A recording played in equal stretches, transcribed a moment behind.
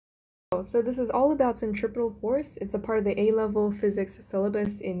Hello, so this is all about centripetal force. It's a part of the A-level physics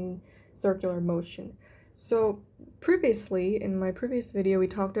syllabus in circular motion. So previously, in my previous video, we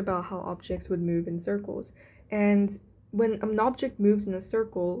talked about how objects would move in circles. And when an object moves in a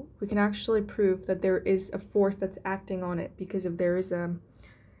circle, we can actually prove that there is a force that's acting on it, because if there is a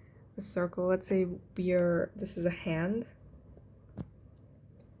circle, let's say this is a hand,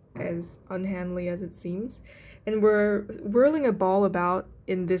 as unhandly as it seems, and we're whirling a ball about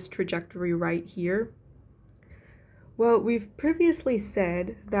in this trajectory right here. Well, we've previously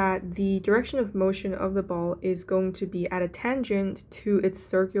said that the direction of motion of the ball is going to be at a tangent to its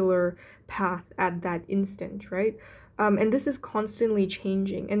circular path at that instant, right? And this is constantly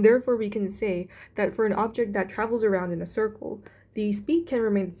changing, and therefore we can say that for an object that travels around in a circle, the speed can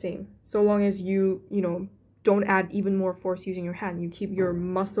remain the same, so long as you don't add even more force using your hand. You keep your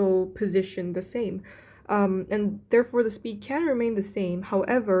muscle position the same. And therefore the speed can remain the same.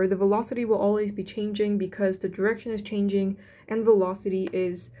 However, the velocity will always be changing because the direction is changing and velocity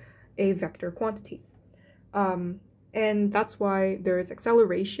is a vector quantity. And that's why there is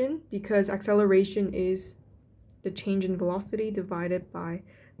acceleration, because acceleration is the change in velocity divided by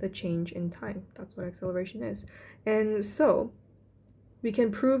the change in time. That's what acceleration is. And so we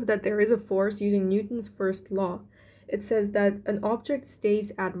can prove that there is a force using Newton's first law. It says that an object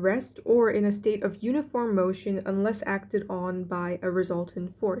stays at rest or in a state of uniform motion unless acted on by a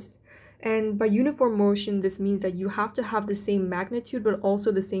resultant force. And by uniform motion, this means that you have to have the same magnitude but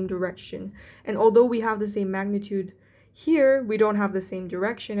also the same direction. And although we have the same magnitude here, we don't have the same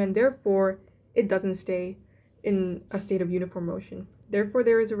direction, and therefore it doesn't stay in a state of uniform motion. Therefore,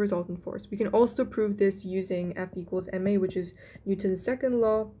 there is a resultant force. We can also prove this using F equals ma, which is Newton's second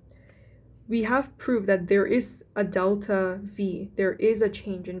law. We have proved that there is a delta v, there is a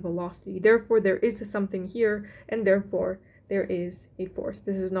change in velocity. Therefore, there is something here, and therefore there is a force.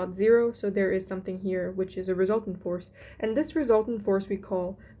 This is not zero, so there is something here, which is a resultant force. And this resultant force we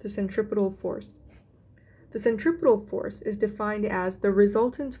call the centripetal force. The centripetal force is defined as the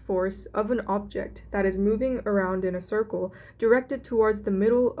resultant force of an object that is moving around in a circle directed towards the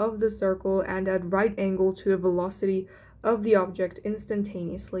middle of the circle and at right angle to the velocity of the object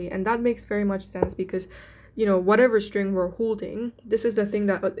instantaneously. And that makes very much sense because, whatever string we're holding, this is the thing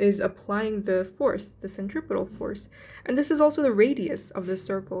that is applying the force, the centripetal force. And this is also the radius of the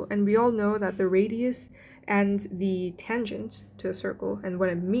circle. And we all know that the radius and the tangent to the circle, and when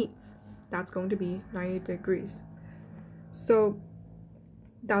it meets, that's going to be 90 degrees. So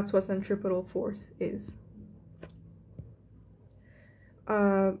that's what centripetal force is.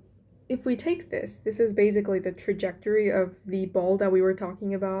 If we take this is basically the trajectory of the ball that we were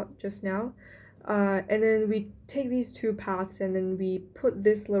talking about just now. And then we take these two paths and then we put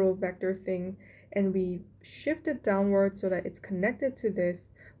this little vector thing and we shift it downward so that it's connected to this.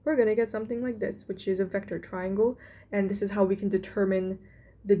 We're going to get something like this, which is a vector triangle. And this is how we can determine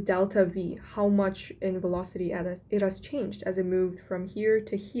the delta v, how much in velocity it has changed as it moved from here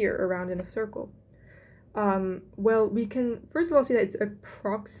to here around in a circle. Well, we can first of all see that it's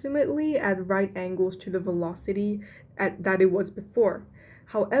approximately at right angles to the velocity that it was before.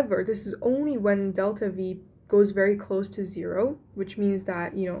 However, this is only when delta v goes very close to zero, which means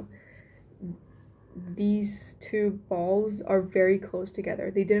that, these two balls are very close together.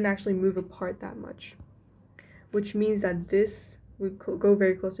 They didn't actually move apart that much, which means that this would go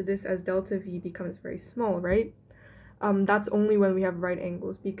very close to this as delta v becomes very small, right? That's only when we have right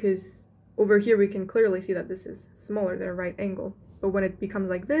angles, because over here we can clearly see that this is smaller than a right angle. But when it becomes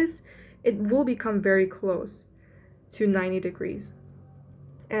like this, it will become very close to 90 degrees.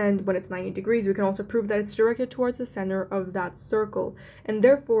 And when it's 90 degrees, we can also prove that it's directed towards the center of that circle. And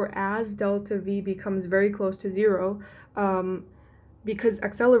therefore, as delta v becomes very close to zero, because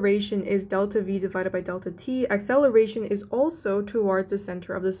acceleration is delta v divided by delta t, acceleration is also towards the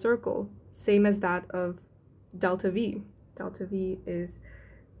center of the circle, same as that of delta v. Delta v is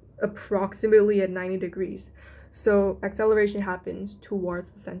approximately at 90 degrees. So acceleration happens towards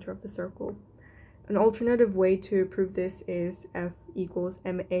the center of the circle. An alternative way to prove this is F equals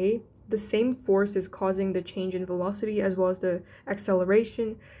ma. The same force is causing the change in velocity as well as the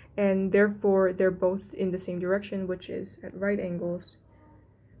acceleration, and therefore they're both in the same direction, which is at right angles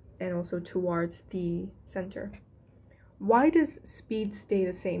and also towards the center. Why does speed stay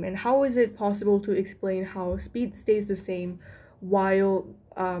the same, and how is it possible to explain how speed stays the same while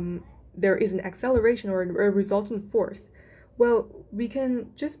there is an acceleration or a resultant force? Well, we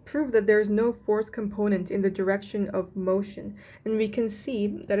can just prove that there's no force component in the direction of motion. And we can see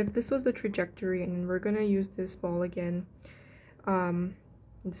that if this was the trajectory, and we're going to use this ball again,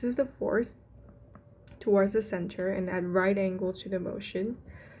 this is the force towards the center and at right angles to the motion,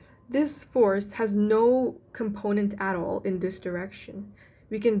 this force has no component at all in this direction.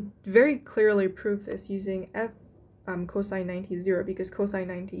 We can very clearly prove this using f cosine 90 is 0, because cosine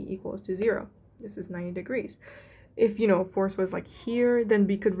 90 equals to 0. This is 90 degrees. If, force was like here, then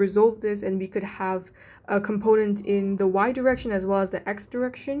we could resolve this and we could have a component in the y direction as well as the x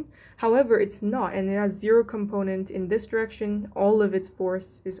direction. However, it's not, and it has 0 component in this direction. All of its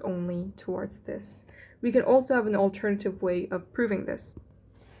force is only towards this. We can also have an alternative way of proving this.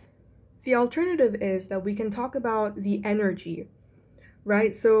 The alternative is that we can talk about the energy,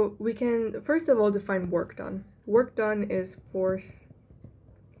 right? So we can first of all define work done. Work done is force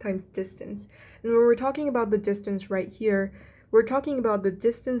times distance. And when we're talking about the distance right here, we're talking about the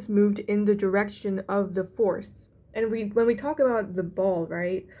distance moved in the direction of the force. And when we talk about the ball,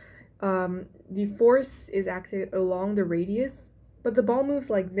 right, the force is acting along the radius, but the ball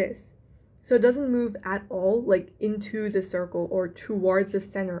moves like this. So it doesn't move at all, like into the circle or towards the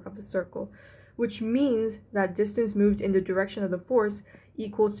center of the circle, which means that distance moved in the direction of the force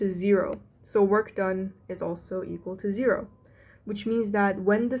equals to 0. So work done is also equal to 0. Which means that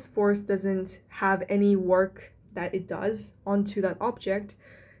when this force doesn't have any work that it does onto that object,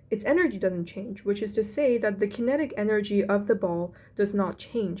 its energy doesn't change, which is to say that the kinetic energy of the ball does not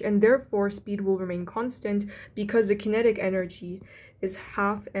change, and therefore speed will remain constant because the kinetic energy is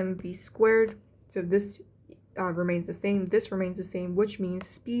half mv squared. So this remains the same, this remains the same, which means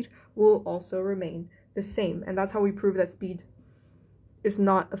speed will also remain the same. And that's how we prove that speed is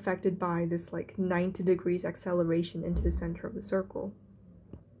not affected by this like 90 degrees acceleration into the center of the circle.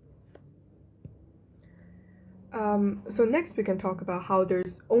 So next we can talk about how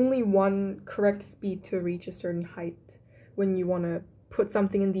there's only one correct speed to reach a certain height when you want to put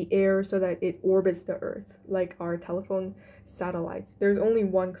something in the air so that it orbits the Earth, like our telephone satellites. There's only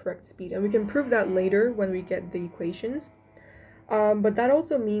one correct speed, and we can prove that later when we get the equations. But that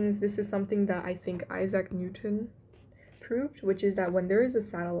also means this is something that I think Isaac Newton proved, which is that when there is a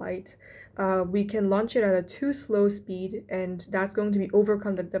satellite, we can launch it at a too slow speed, and that's going to be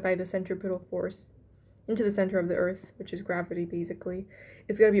overcome by the centripetal force into the center of the Earth, which is gravity basically.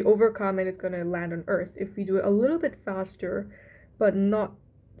 It's going to be overcome and it's going to land on Earth. If we do it a little bit faster, but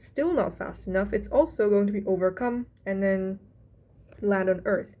still not fast enough, it's also going to be overcome and then land on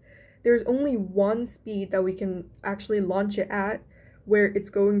Earth. There's only one speed that we can actually launch it at, where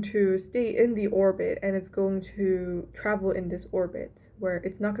it's going to stay in the orbit and it's going to travel in this orbit, where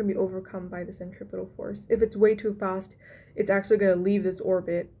it's not going to be overcome by the centripetal force. If it's way too fast, it's actually going to leave this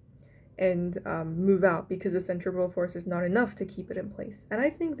orbit and move out, because the centripetal force is not enough to keep it in place. And I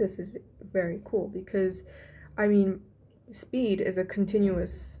think this is very cool because, I mean, speed is a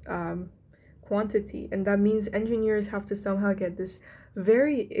continuous quantity, and that means engineers have to somehow get this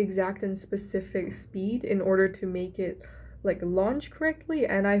very exact and specific speed in order to make it like launch correctly.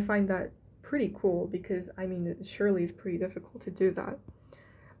 And I find that pretty cool because, I mean, it surely is pretty difficult to do that.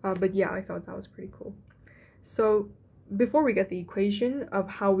 But yeah, I thought that was pretty cool. So before we get the equation of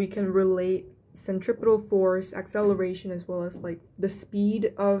how we can relate centripetal force, acceleration, as well as like the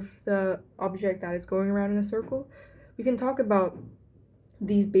speed of the object that is going around in a circle, we can talk about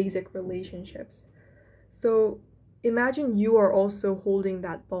these basic relationships. So imagine you are also holding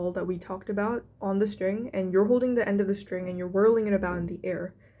that ball that we talked about on the string, and you're holding the end of the string and you're whirling it about in the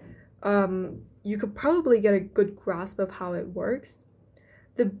air. You could probably get a good grasp of how it works.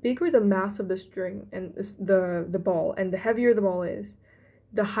 The bigger the mass of the string and the ball, and the heavier the ball is,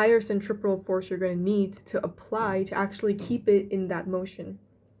 the higher centripetal force you're going to need to apply to actually keep it in that motion.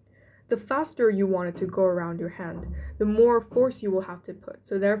 The faster you want it to go around your hand, the more force you will have to put.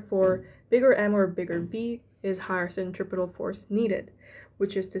 So therefore, bigger M or bigger V is higher centripetal force needed,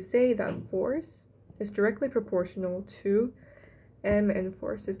 which is to say that force is directly proportional to M, and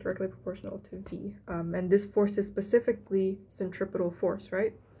force is directly proportional to V. And this force is specifically centripetal force,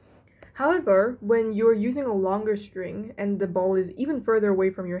 right? However, when you're using a longer string and the ball is even further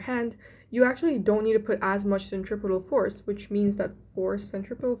away from your hand, you actually don't need to put as much centripetal force, which means that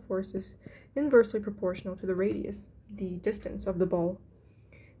centripetal force is inversely proportional to the radius, the distance of the ball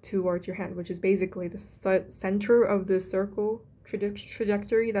towards your hand, which is basically the center of the circle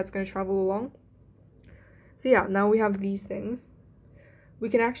trajectory that's going to travel along. So yeah, now we have these things. We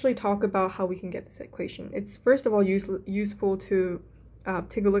can actually talk about how we can get this equation. It's first of all useful to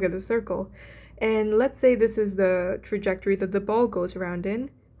take a look at the circle. And let's say this is the trajectory that the ball goes around in.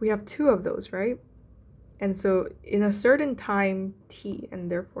 We have two of those, right? And so in a certain time t,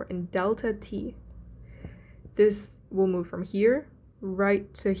 and therefore in delta t, this will move from here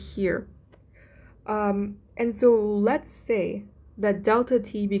right to here. And so let's say that delta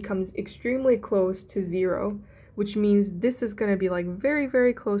t becomes extremely close to 0, which means this is going to be like very,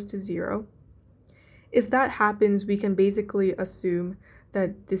 very close to 0. If that happens, we can basically assume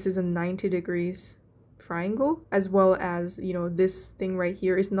that this is a 90 degrees triangle, as well as, you know, this thing right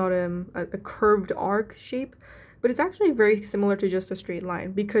here is not a curved arc shape, but it's actually very similar to just a straight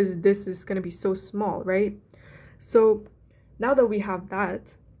line because this is going to be so small, right? So now that we have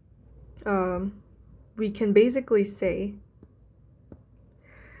that, we can basically say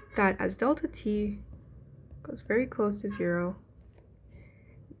that as delta t goes very close to 0,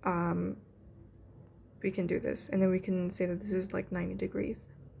 we can do this, and then we can say that this is like 90 degrees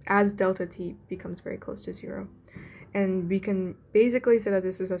as delta t becomes very close to 0. And we can basically say that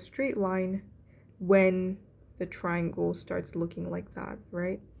this is a straight line when the triangle starts looking like that,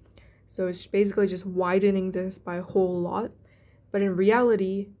 right? So it's basically just widening this by a whole lot, but in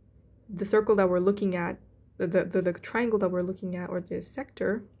reality, the circle that we're looking at, the triangle that we're looking at, or the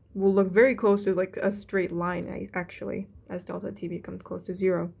sector, will look very close to like a straight line, actually, as delta t becomes close to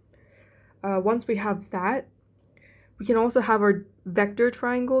 0. Once we have that, we can also have our vector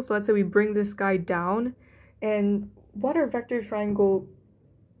triangle. So let's say we bring this guy down, and what our vector triangle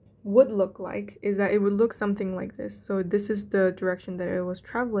would look like is that it would look something like this. So this is the direction that it was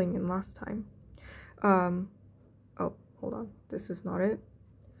traveling in last time. Oh, hold on, this is not it.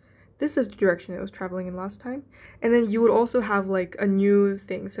 This is the direction it was traveling in last time. And then you would also have like a new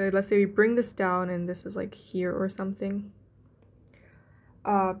thing. So let's say we bring this down and this is like here or something.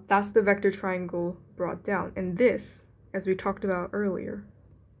 That's the vector triangle brought down. And this, as we talked about earlier,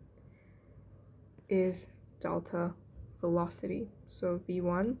 is delta velocity. So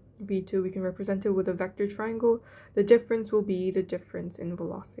v1, v2, we can represent it with a vector triangle. The difference will be the difference in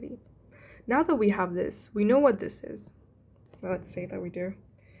velocity. Now that we have this, we know what this is. Let's say that we do.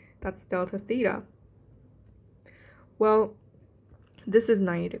 That's delta theta. Well, this is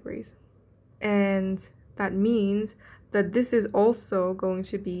 90 degrees. And that means that this is also going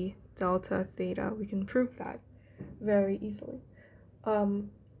to be delta theta. We can prove that very easily.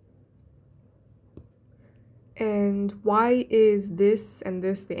 And why is this and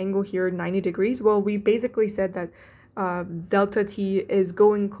this, the angle here, 90 degrees? Well, we basically said that delta t is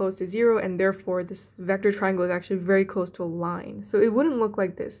going close to 0, and therefore this vector triangle is actually very close to a line. So it wouldn't look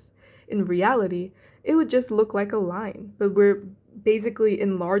like this. In reality, it would just look like a line, but we're basically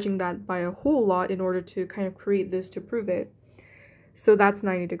enlarging that by a whole lot in order to kind of create this to prove it. So that's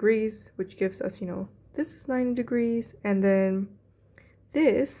 90 degrees, which gives us, you know, this is 90 degrees, and then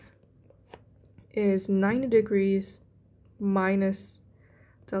this is 90 degrees minus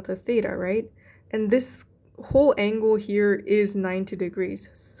delta theta, right? And this whole angle here is 90 degrees.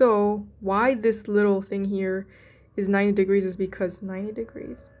 So why this little thing here is 90 degrees is because 90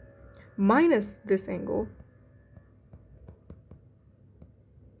 degrees minus this angle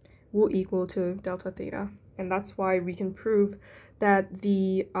will equal to delta theta. And that's why we can prove that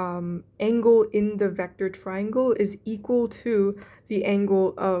the angle in the vector triangle is equal to the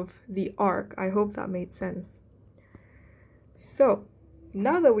angle of the arc. I hope that made sense. So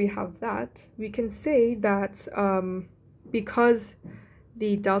now that we have that, we can say that because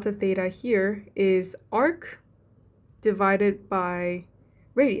the delta theta here is arc divided by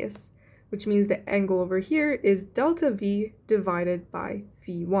radius, which means the angle over here is delta v divided by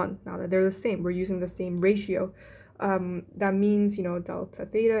v1. Now that they're the same, we're using the same ratio. That means, you know, delta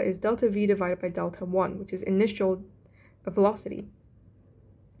theta is delta v divided by delta 1, which is initial velocity.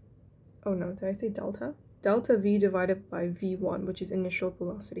 Oh no, did I say delta? Delta v divided by v1, which is initial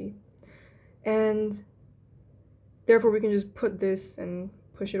velocity. And therefore we can just put this and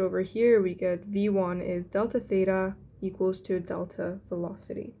push it over here. We get v1 is delta theta equals to delta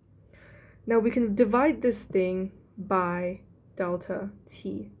velocity. Now we can divide this thing by delta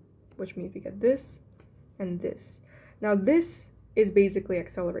t, which means we get this and this. Now this is basically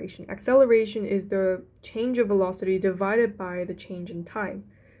acceleration. Acceleration is the change of velocity divided by the change in time.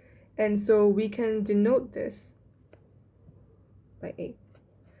 And so we can denote this by a.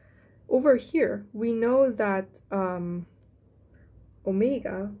 Over here, we know that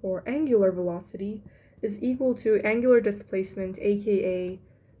omega, or angular velocity, is equal to angular displacement, aka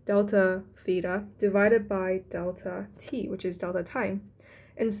delta theta, divided by delta t, which is delta time.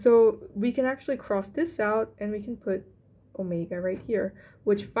 And so we can actually cross this out and we can put omega right here,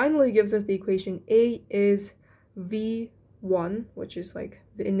 which finally gives us the equation a is v1, which is like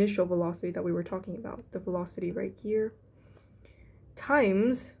the initial velocity that we were talking about, the velocity right here,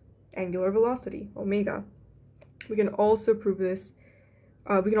 times angular velocity, omega. We can also prove this.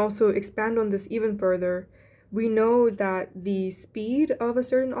 We can also expand on this even further. We know that the speed of a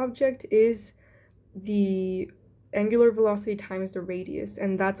certain object is the angular velocity times the radius,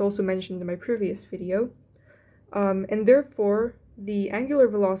 and that's also mentioned in my previous video. And therefore, the angular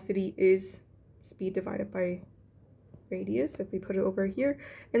velocity is speed divided by radius, if we put it over here.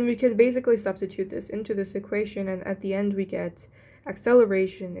 And we can basically substitute this into this equation, and at the end we get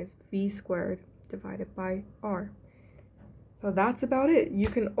acceleration is v squared divided by r. So that's about it. You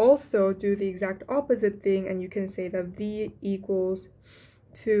can also do the exact opposite thing, and you can say that v equals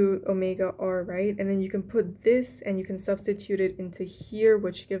to omega r, right? And then you can put this and you can substitute it into here,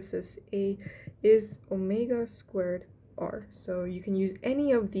 which gives us a is omega squared r. So you can use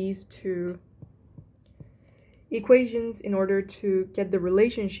any of these two equations in order to get the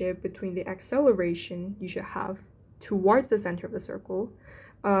relationship between the acceleration you should have towards the center of the circle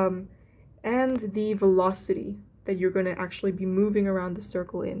and the velocity that you're going to actually be moving around the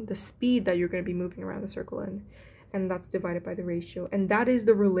circle in, the speed that you're going to be moving around the circle in, and that's divided by the ratio. And that is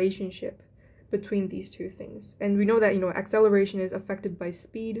the relationship between these two things. And we know that, acceleration is affected by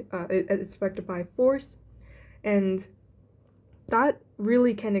speed, it's affected by force, and that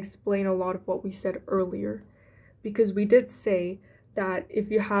really can explain a lot of what we said earlier, because we did say that if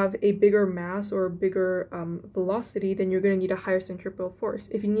you have a bigger mass or a bigger velocity, then you're going to need a higher centripetal force.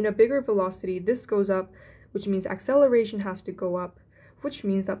 If you need a bigger velocity, this goes up, which means acceleration has to go up, which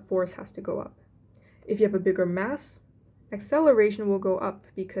means that force has to go up. If you have a bigger mass, acceleration will go up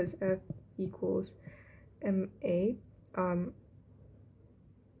because F equals ma.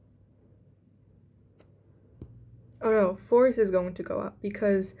 Force is going to go up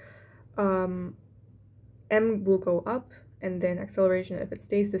because m will go up, and then acceleration, if it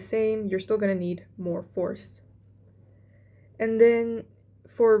stays the same, you're still going to need more force. And then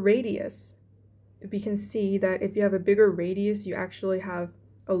for radius, we can see that if you have a bigger radius, you actually have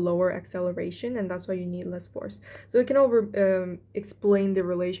a lower acceleration, and that's why you need less force. So it can explain the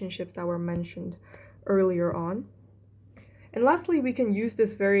relationships that were mentioned earlier on. And lastly, we can use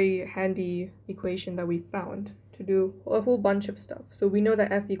this very handy equation that we found to do a whole bunch of stuff. So we know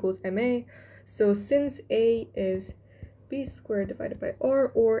that F equals ma. So since a is v squared divided by r,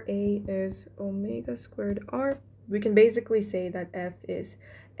 or a is omega squared r, we can basically say that F is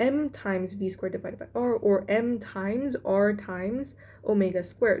m times v squared divided by r, or m times r times omega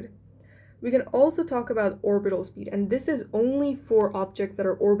squared. We can also talk about orbital speed, and this is only for objects that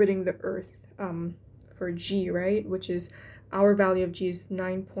are orbiting the Earth, for g, right? Which is, our value of g is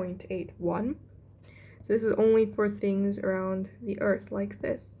 9.81. So this is only for things around the Earth, like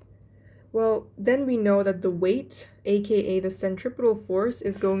this. Well, then we know that the weight, aka the centripetal force,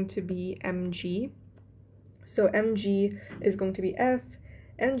 is going to be mg. So mg is going to be F.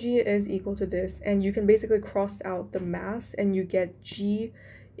 Mg is equal to this, and you can basically cross out the mass, and you get g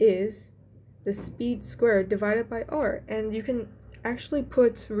is the speed squared divided by r. And you can actually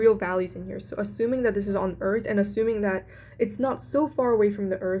put real values in here. So assuming that this is on Earth, and assuming that it's not so far away from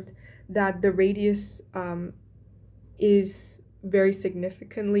the Earth that the radius is very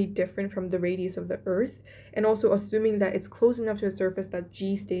significantly different from the radius of the Earth, and also assuming that it's close enough to the surface that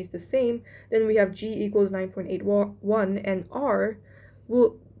g stays the same, then we have g equals 9.81, and r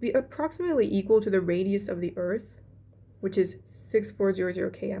will be approximately equal to the radius of the Earth, which is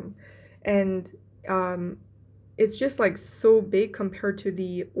 6400 km. And it's just like so big compared to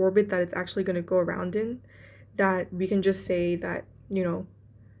the orbit that it's actually going to go around in, that we can just say that,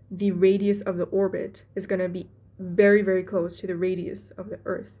 the radius of the orbit is going to be very, very close to the radius of the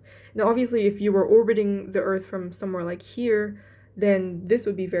Earth. Now, obviously, if you were orbiting the Earth from somewhere like here, then this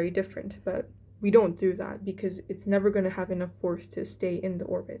would be very different, but we don't do that because it's never going to have enough force to stay in the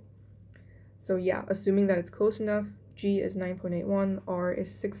orbit. So yeah, assuming that it's close enough, g is 9.81, r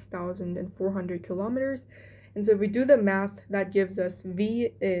is 6,400 kilometers. And so if we do the math, that gives us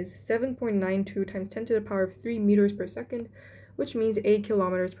v is 7.92 times 10 to the power of 3 meters per second, which means 8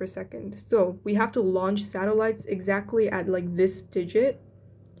 kilometers per second. So we have to launch satellites exactly at like this digit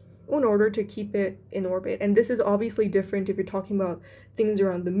in order to keep it in orbit. And this is obviously different if you're talking about things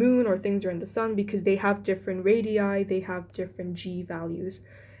around the moon or things around the sun, because they have different radii, they have different g values.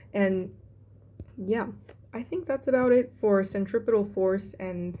 And yeah, I think that's about it for centripetal force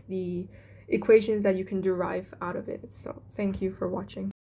and the equations that you can derive out of it. So thank you for watching.